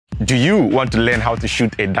Do you want to learn how to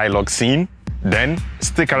shoot a dialogue scene? Then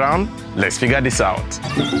stick around, let's figure this out.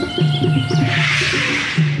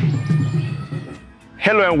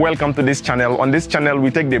 Hello and welcome to this channel. On this channel, we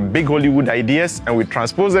take the big Hollywood ideas and we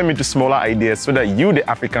transpose them into smaller ideas so that you, the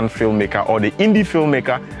African filmmaker or the indie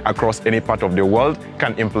filmmaker across any part of the world,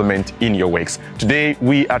 can implement in your works. Today,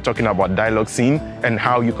 we are talking about dialogue scene and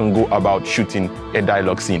how you can go about shooting a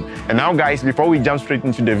dialogue scene. And now, guys, before we jump straight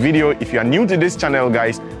into the video, if you are new to this channel,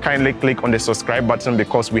 guys, kindly click on the subscribe button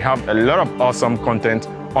because we have a lot of awesome content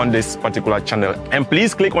on this particular channel. And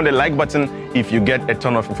please click on the like button if you get a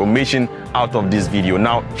ton of information out of this video.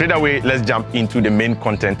 Now, straight away, let's jump into the main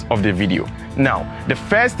content of the video. Now, the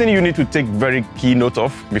first thing you need to take very key note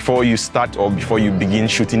of before you start or before you begin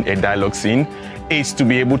shooting a dialogue scene is to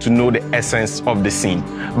be able to know the essence of the scene.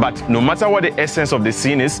 But no matter what the essence of the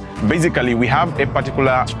scene is, basically we have a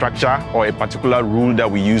particular structure or a particular rule that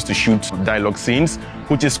we use to shoot dialogue scenes,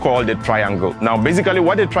 which is called the triangle. Now, basically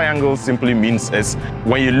what the triangle simply means is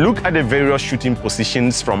when you look at the various shooting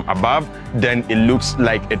positions from above, then it looks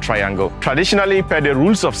like a triangle. Traditionally, per the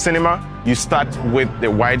rules of cinema, you start with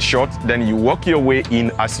the wide shot, then you work your way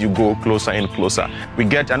in as you go closer and closer. We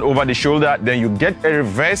get an over the shoulder, then you get a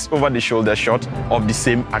reverse over the shoulder shot of the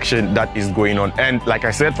same action that is going on. And like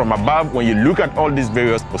I said, from above, when you look at all these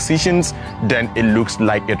various positions, then it looks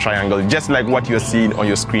like a triangle, just like what you're seeing on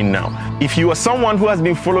your screen now. If you are someone who has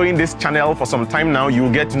been following this channel for some time now,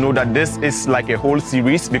 you'll get to know that this is like a whole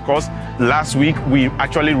series because last week we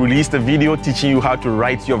actually released a video teaching you how to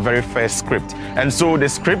write your very first script. And so the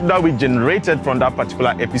script that we generated from that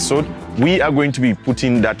particular episode, we are going to be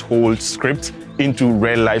putting that whole script into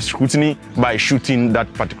real life scrutiny by shooting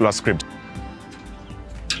that particular script.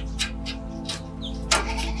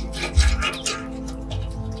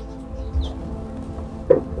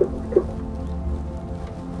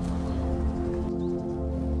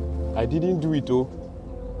 I didn't do it, oh.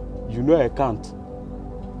 You know I can't.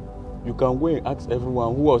 You can go and ask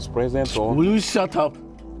everyone who was present on. Will you shut up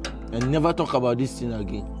and never talk about this thing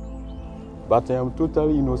again? But I am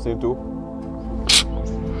totally innocent, oh.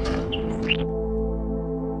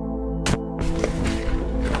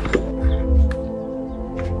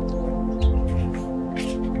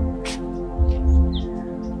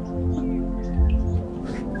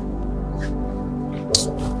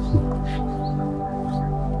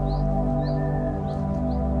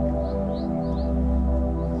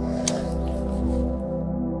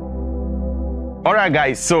 Alright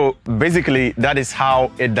guys, so basically that is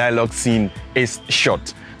how a dialogue scene is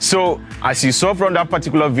shot. So as you saw from that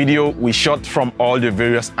particular video, we shot from all the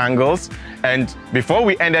various angles, and before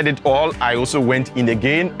we ended it all, I also went in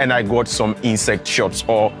again and I got some insect shots,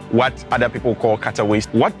 or what other people call cutaways.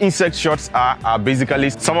 What insect shots are basically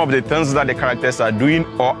some of the things that the characters are doing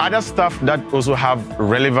or other stuff that also have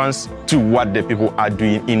relevance to what the people are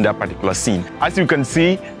doing in that particular scene. As you can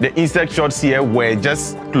see, the insect shots here were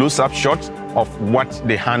just close-up shots of what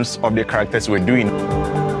the hands of the characters were doing.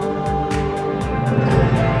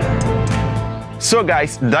 So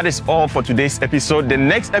guys, that is all for today's episode. The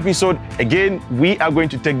next episode, again, we are going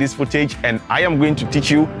to take this footage and I am going to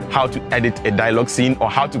teach you how to edit a dialogue scene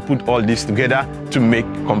or how to put all this together to make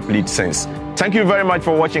complete sense. Thank you very much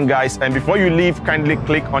for watching, guys. And before you leave, kindly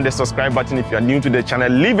click on the subscribe button if you are new to the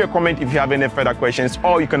channel. Leave a comment if you have any further questions,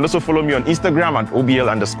 or you can also follow me on Instagram at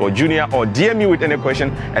OBL_Junior or DM me with any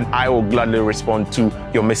question and I will gladly respond to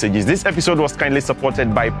your messages. This episode was kindly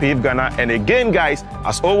supported by Pave Ghana. And again, guys,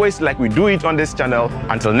 as always, like we do it on this channel,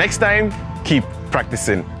 until next time, keep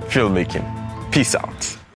practicing filmmaking. Peace out.